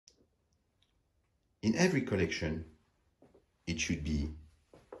in every collection, it should be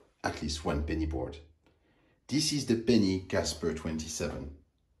at least one penny board. This is the penny Casper 27.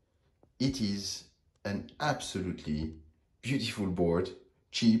 It is an absolutely beautiful board,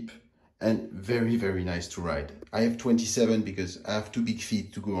 cheap, and very, very nice to ride. I have 27 because I have too big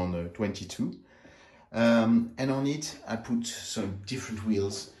feet to go on a 22. And on it, I put some different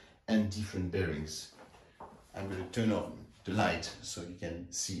wheels and different bearings. I'm going to turn on the light so you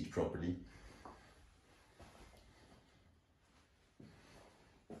can see it properly.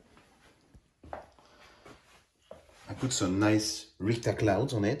 I put some nice Ricta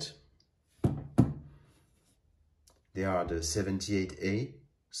clouds on it. They are the 78A,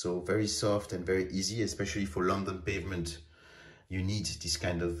 so very soft and very easy, especially for London pavement. You need this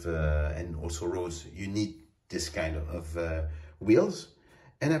kind of, and also roads, you need this kind of wheels.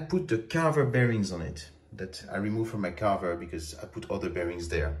 And I put the Carver bearings on it that I removed from my Carver because I put other bearings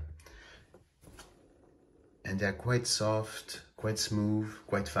there. And they're quite soft, quite smooth,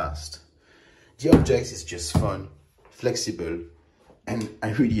 quite fast. The object is just fun, flexible, and I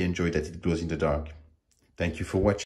really enjoy that it glows in the dark. Thank you for watching.